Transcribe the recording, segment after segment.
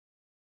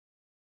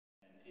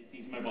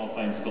These mobile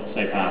phones got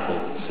so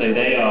powerful. So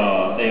they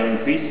are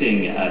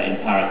increasing in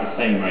power at the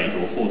same rate,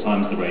 or 4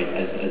 times the rate,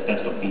 as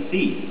desktop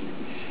PCs.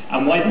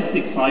 And why this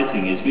is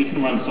exciting is we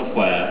can run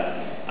software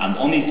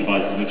on these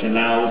devices which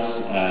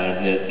allows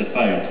the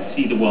phone to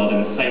see the world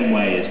in the same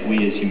way as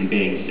we as human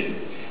beings do.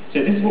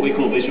 So this is what we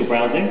call visual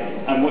browsing,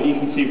 and what you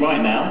can see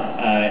right now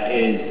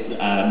is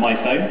my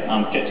phone.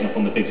 I'm projecting up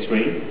on the big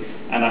screen,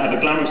 and I have a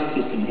glamorous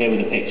assistant here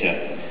with a picture.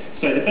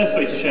 So the best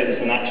way to show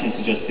this in action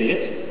is to just see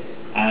it.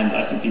 And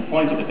I simply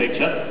point at the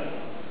picture,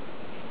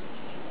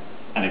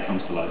 and it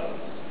comes to life.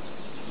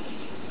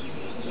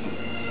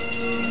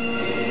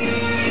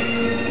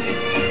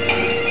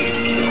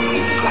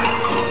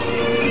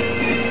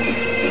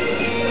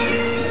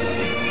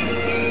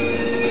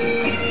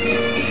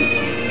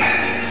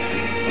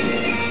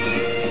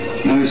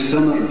 Now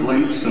summer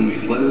blinks on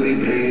flowery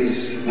braes,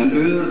 and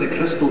o'er the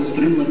crystal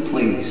streamlet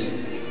plays.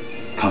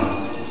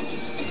 Come,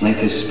 let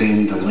us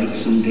spend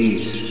delightsome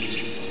days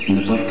in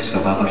the birks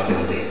of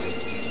Aberfeldy.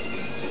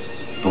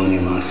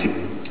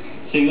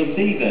 So you'll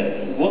see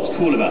that what's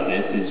cool about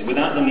this is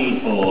without the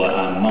need for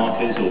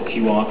markers or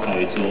QR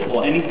codes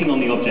or anything on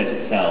the object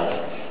itself,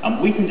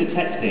 we can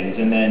detect things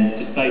and then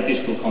display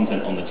digital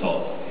content on the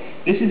top.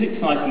 This is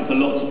exciting for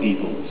lots of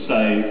people. So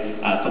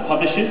for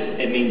publishers,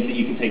 it means that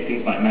you can take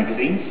things like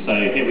magazines. So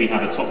here we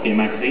have a Top Gear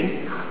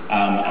magazine,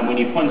 and when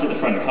you point at the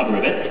front cover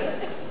of it,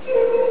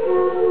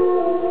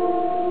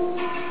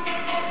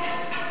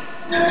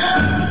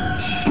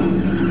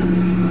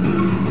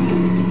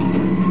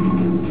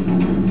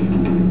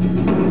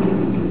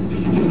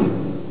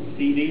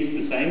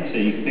 so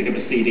you can pick up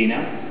a CD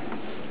now.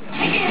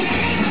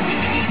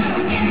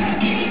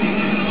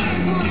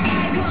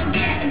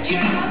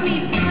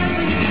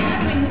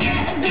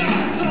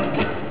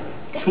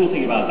 The cool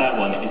thing about that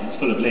one is it's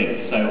full of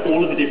links, so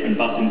all of the different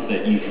buttons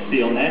that you can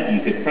see on there,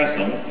 you could press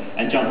on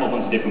and jump off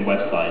onto different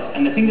websites.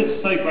 And the thing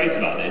that's so great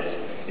about this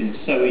is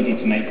it's so easy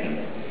to make them.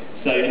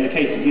 So in the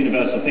case of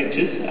Universal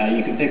Pictures,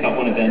 you can pick up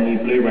one of their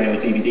new Blu-ray or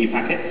DVD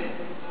packets.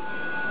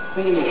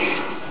 Wait a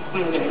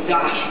minute,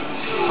 Doc.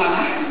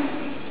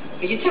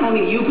 Are you telling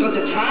me you built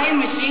a time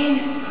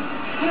machine?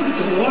 What, a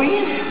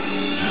DeLorean?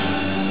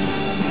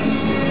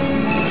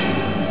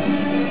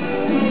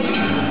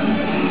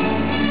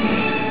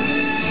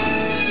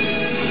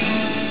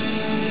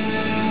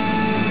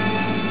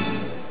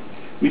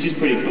 Which is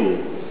pretty cool.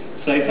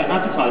 So for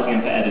advertising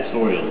and for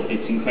editorial,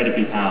 it's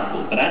incredibly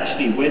powerful. But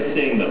actually, we're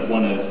seeing that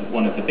one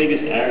of the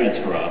biggest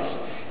areas for us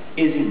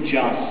isn't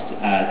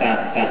just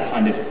that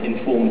kind of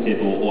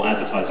informative or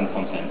advertising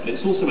content, but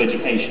it's also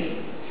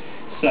education.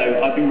 So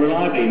I've been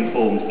reliably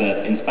informed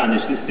that in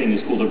Spanish this thing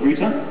is called a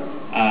router,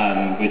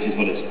 which is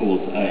what it's called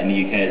in the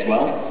UK as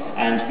well,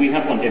 and we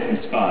have one here from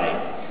Sky.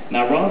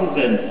 Now rather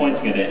than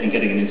pointing at it and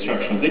getting an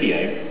instructional video,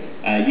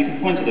 you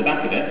can point at the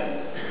back of it.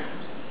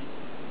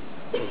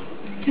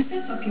 To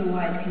set up your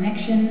wired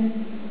connection,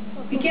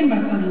 begin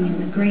by plugging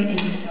in the grey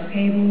 80-cell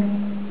cable,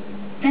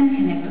 then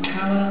connect the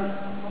power,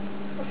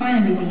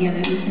 finally the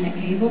yellow Ethernet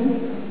cable.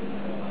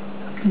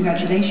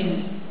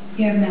 Congratulations,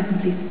 you have now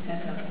completed the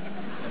setup.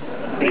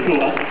 Pretty cool,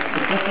 huh?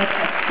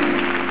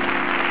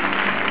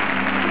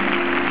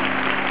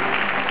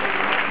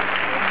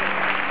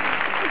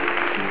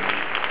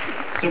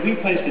 So we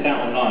posted that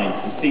online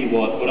to see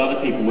what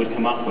other people would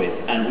come up with,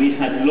 and we've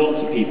had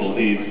lots of people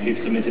who've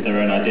submitted their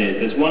own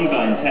ideas. There's one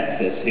guy in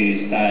Texas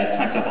who's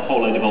tacked up a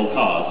whole load of old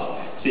cars.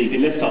 So you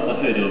can lift up the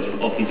hood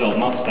of these old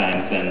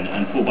Mustangs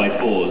and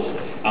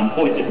 4x4s,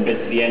 point different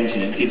bits of the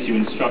engine, and it gives you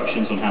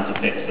instructions on how to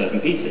fix certain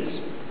pieces.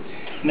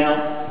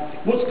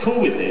 Now, what's cool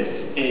with this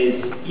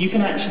is you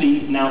can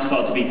actually now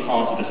start to be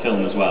part of the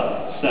film as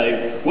well. So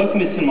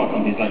working with cinema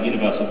companies like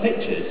Universal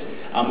Pictures,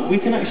 we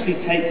can actually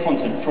take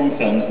content from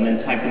films and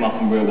then tag them up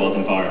in real-world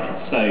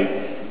environments. So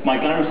my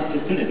glamorous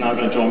assistant is now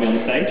going to join me on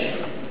the stage,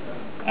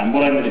 and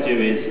what I'm going to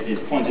do is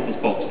point at this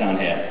box down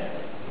here.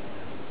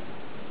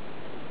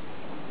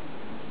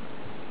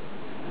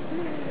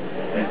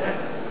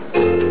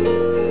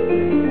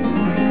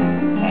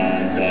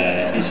 And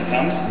here she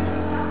comes.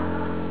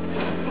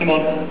 Come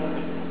on.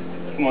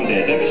 Come on,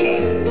 dear, don't be shy.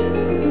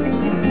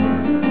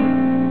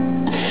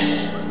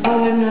 Oh,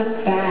 I'm not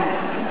bad.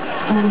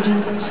 I'm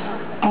just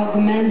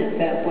augmented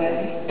that way.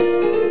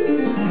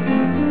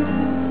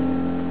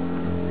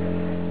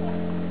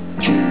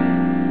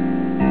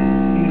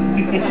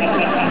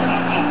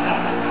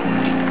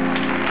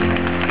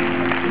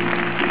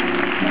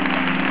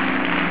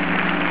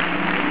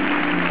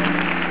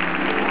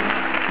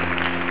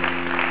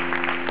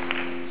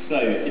 So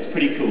it's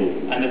pretty cool.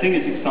 And the thing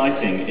that's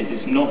exciting is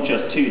it's not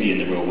just 2D in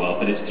the real world,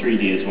 but it's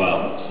 3D as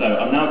well. So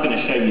I'm now going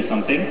to show you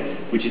something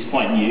which is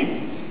quite new.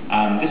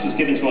 This was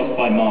given to us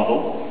by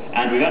Marvel,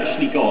 and we've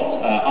actually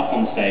got up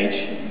on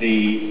stage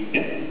the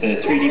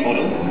 3D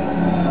model.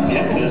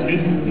 Yeah, that's good.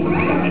 The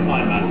Iron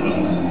Man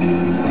films.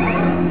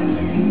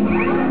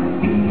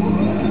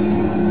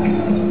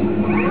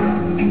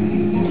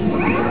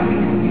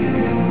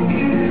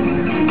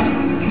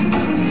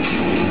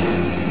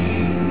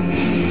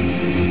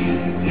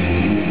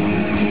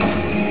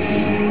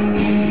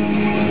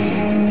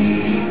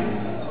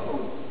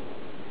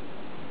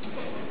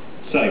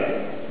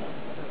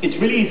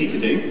 easy to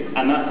do,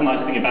 and that's the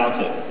nice thing about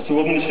it. So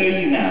what I'm going to show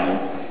you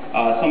now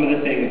are some of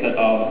the things that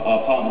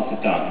our partners have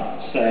done.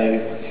 So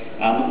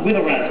with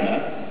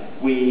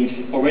Aurasma,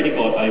 we've already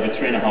got over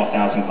 3,500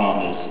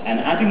 partners, and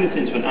adding this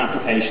into an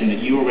application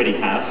that you already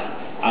have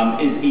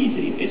is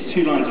easy. It's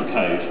 2 lines of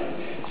code.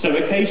 So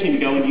occasionally we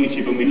go on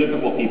YouTube and we look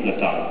at what people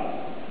have done.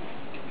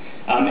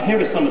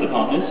 Here are some of the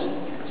partners.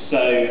 So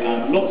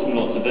lots and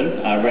lots of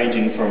them,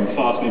 ranging from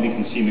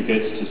fast-moving consumer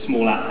goods to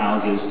small app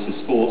houses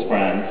to sports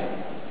brands.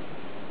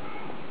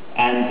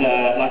 And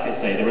like I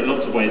say, there are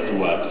lots of ways to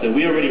work. So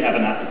we already have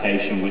an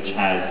application which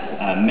has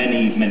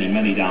many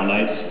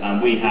downloads.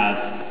 We have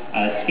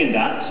skinned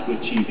apps,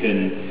 which you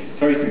can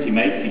very simply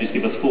make. You just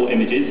give us 4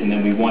 images, and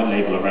then we white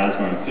label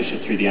Aurasma and push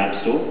it through the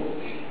App Store.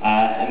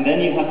 And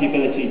then you have the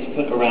ability to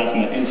put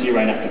Aurasma into your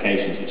own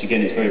applications, which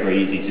again is very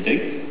easy to do.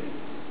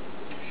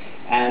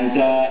 And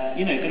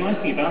you know, the nice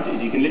thing about it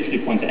is you can literally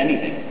point to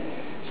anything.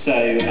 So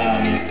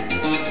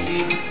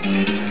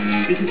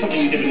this is something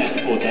we did in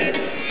Net-a-Porter.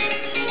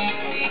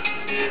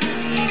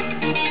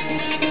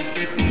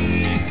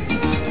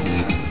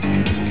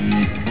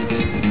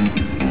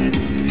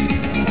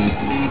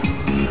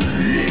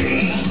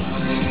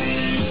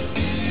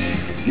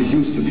 It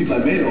used to be by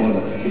mail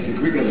order. It's a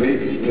quicker way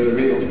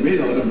of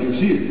mail order. You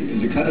see it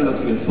in the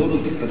catalog with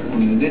photos, but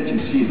on the net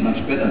you see it much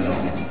better now.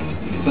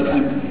 But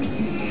I'm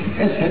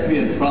as happy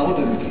and proud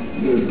and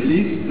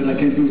pleased that I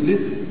can do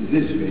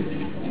this way.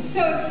 It's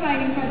so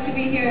exciting for us to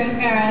be here in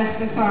Paris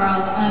with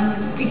Carl,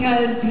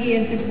 because he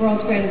is the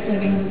world's greatest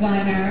living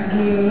designer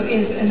who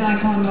is an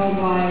icon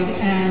worldwide,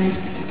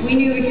 and we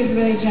knew we could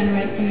really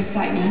generate some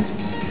excitement.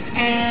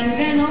 And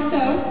then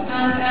also,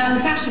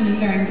 fashion is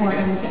very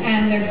important,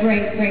 and they're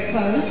great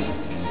clothes.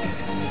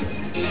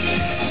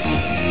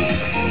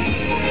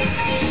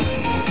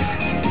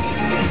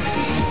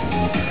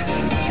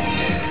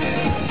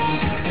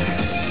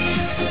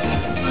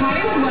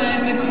 I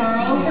won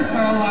the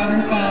Karl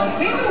Lagerfeld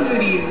baseball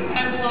booties. I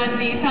won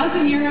the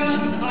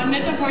 €1,000 on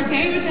Net-a-Porter,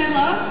 which I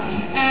love,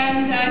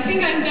 and I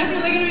think I'm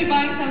definitely going to be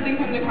buying something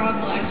from the Karl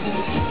collection.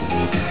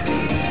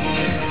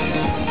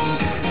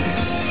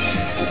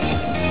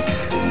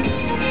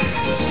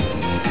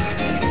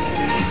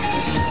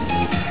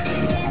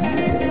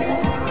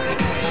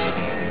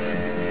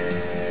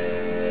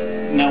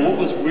 Now what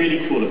was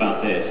really cool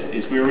about this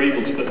is we were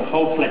able to put the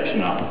whole collection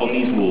up on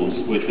these walls,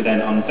 which were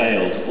then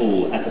unveiled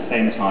all at the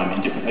same time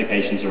in different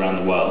locations around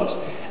the world.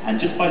 And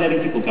just by letting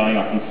people going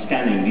up and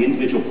scanning the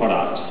individual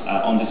products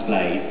on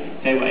display,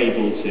 they were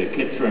able to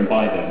click through and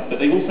buy them. But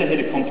they also hit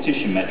a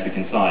competition metric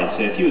inside.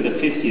 So if you were the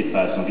 50th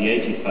person or the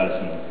 80th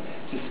person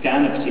to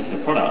scan a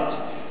particular product,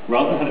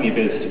 rather than having the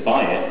ability to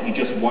buy it, you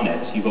just won it,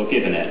 you got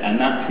given it. And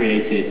that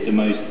created the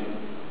most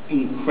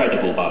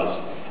incredible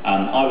buzz.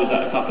 I was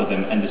at a couple of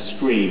them, and the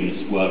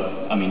screams were,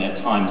 I mean,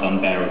 at times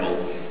unbearable.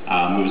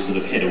 We were sort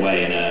of hid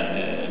away in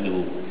a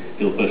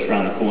little bush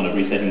around the corner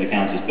resetting the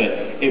counters, but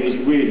it was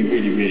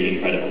really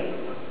incredible.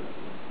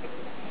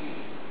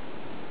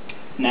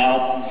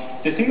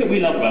 Now, the thing that we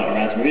love about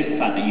Aurasma is the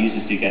fact that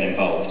users do get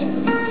involved.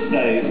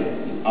 So,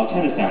 I'll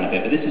turn this down a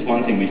bit, but this is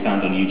one thing we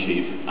found on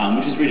YouTube,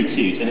 which is really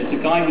cute, and it's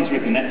a guy who's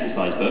written an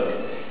exercise book,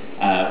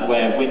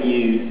 where when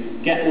you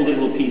get all the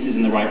little pieces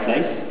in the right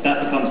place,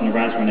 that becomes an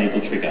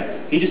Aurasma-enabled trigger.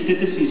 He just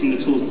did this using the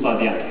tools inside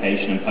the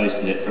application and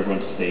posted it for everyone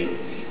to see.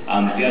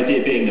 The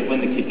idea being that when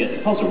the kid gets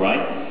the puzzle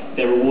right,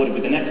 they're rewarded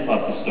with the next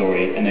part of the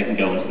story and they can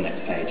go on to the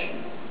next page.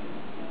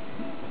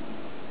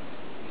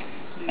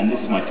 And this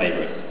is my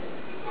favourite.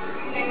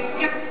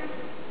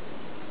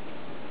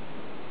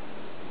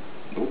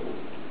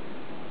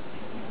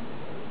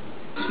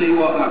 See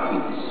what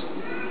happens.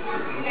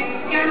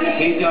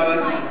 Keep going.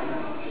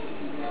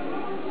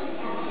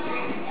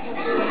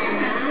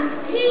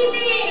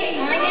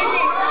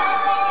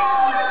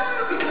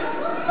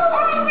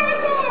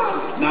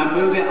 Now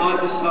move it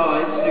either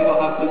side, see what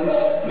happens.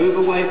 Move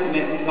away from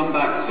it and come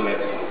back to it.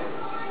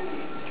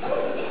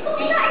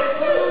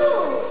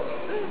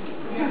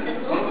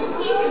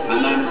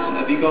 And then,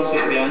 have you got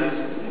it at the end?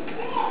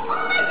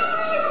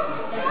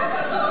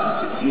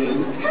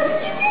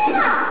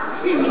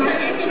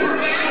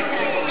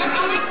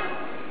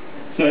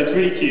 So it's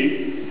really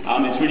cute.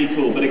 It's really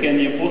cool, but again,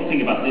 the important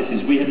thing about this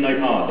is we have no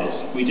part of this.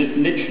 We just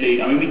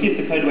literally, I mean, we give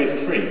the code away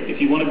for free.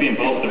 If you want to be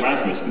involved with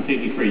Aurasma, it's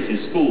completely free. So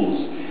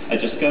schools are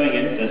just going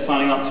in, they're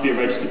signing up to be a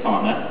registered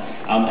partner,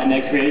 and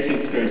they're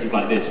creating experiences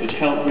like this, which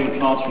help bring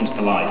classrooms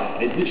to life.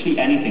 It's literally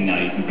anything now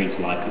you can bring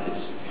to life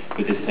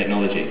with this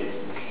technology.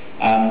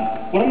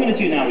 What I'm going to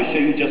do now is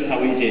show you just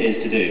how easy it is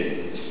to do.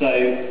 So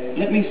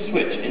let me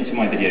switch into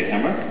my video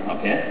camera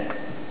up here.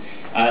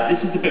 This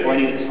is the bit where I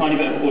need a tiny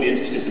bit of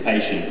audience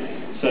participation.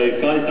 So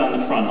guys down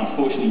the front,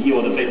 unfortunately you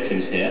are the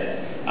victims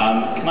here.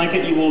 Can I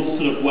get you all to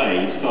sort of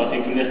wave,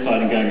 starting from this side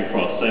and going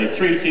across? So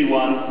 3, 2,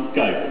 1,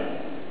 go.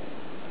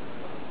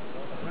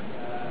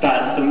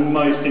 That's the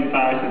most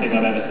embarrassing thing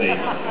I've ever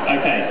seen.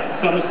 Okay,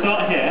 so I'm going to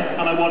start here,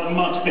 and I want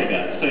much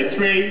bigger. So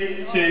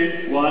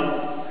 3, 2, 1,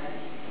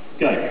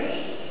 go.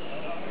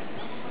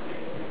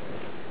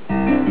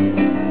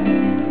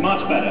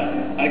 Much better.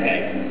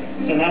 Okay.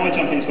 So now I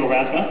jump into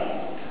Aurasma,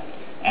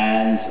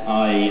 and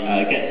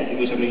I get something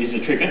which I'm going to use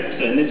as a trigger.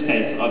 So in this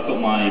case, I've got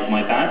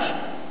my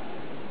badge.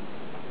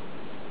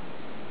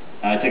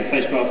 I take a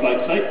photograph like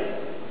so.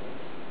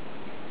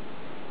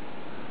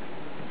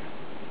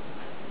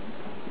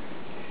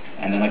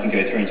 And then I can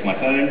go through into my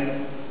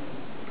phone,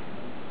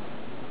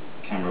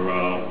 camera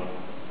roll,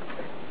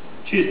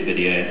 choose the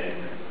video,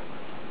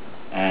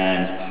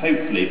 and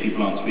hopefully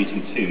people aren't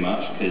tweeting too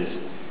much, because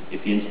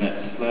if the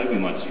internet's slow, we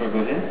might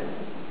struggle here.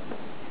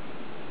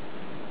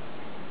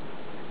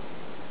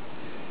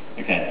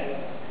 Okay.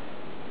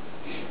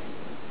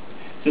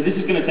 So this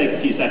is going to take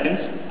a few seconds.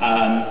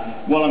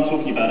 While I'm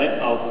talking about it,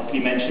 I'll quickly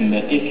mention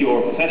that if you're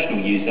a professional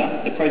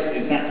user, the process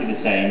is exactly the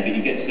same, but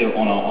you get to do it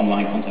on our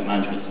online content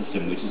management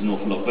system, which is an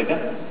awful lot quicker.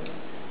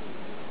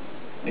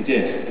 I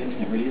did. The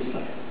internet really is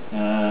slow.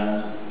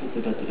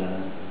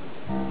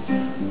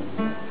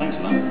 Thanks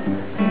for that.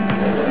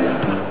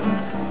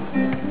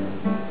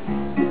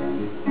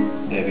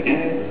 There we go.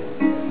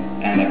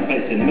 And I can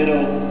place it in the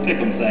middle, click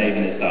on save,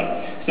 and it's done.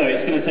 So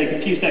it's going to take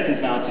a few seconds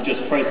now to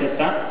just process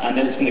that, and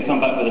then it's going to come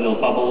back with a little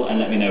bubble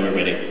and let me know we're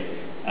ready.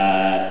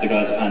 The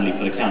guys at Hanley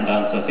put a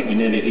countdown, so I think we're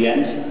nearly at the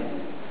end.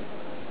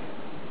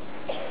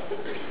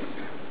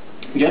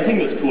 The other thing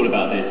that's cool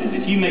about this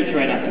is if you make your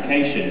own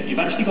application,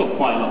 you've actually got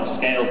quite a lot of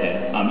scale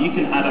here. You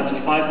can add up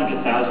to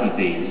 500,000 of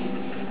these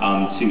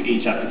to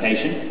each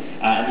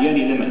application, and the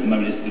only limit at the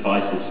moment is the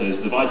devices. So as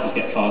the devices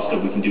get faster,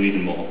 we can do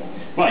even more.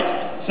 Right,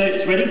 so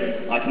it's ready.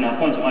 I can now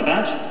point at my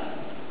badge.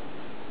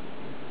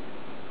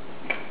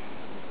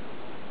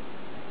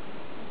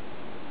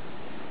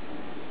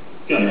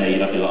 Go in there, you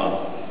lovely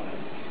lot.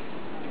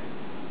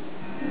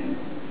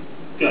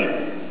 Go.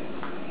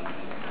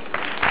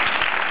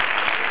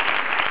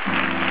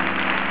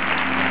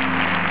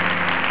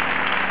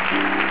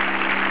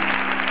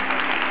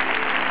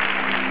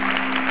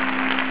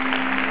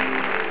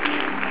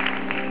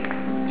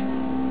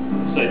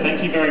 So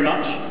thank you very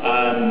much.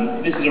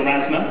 This is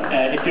Aurasma.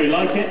 If you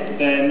like it,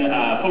 then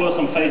follow us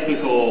on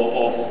Facebook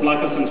or like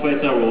us on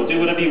Twitter or do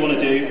whatever you want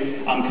to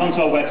do. Come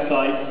to our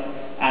website.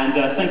 And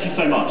thank you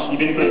so much. You've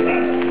been a great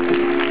crowd.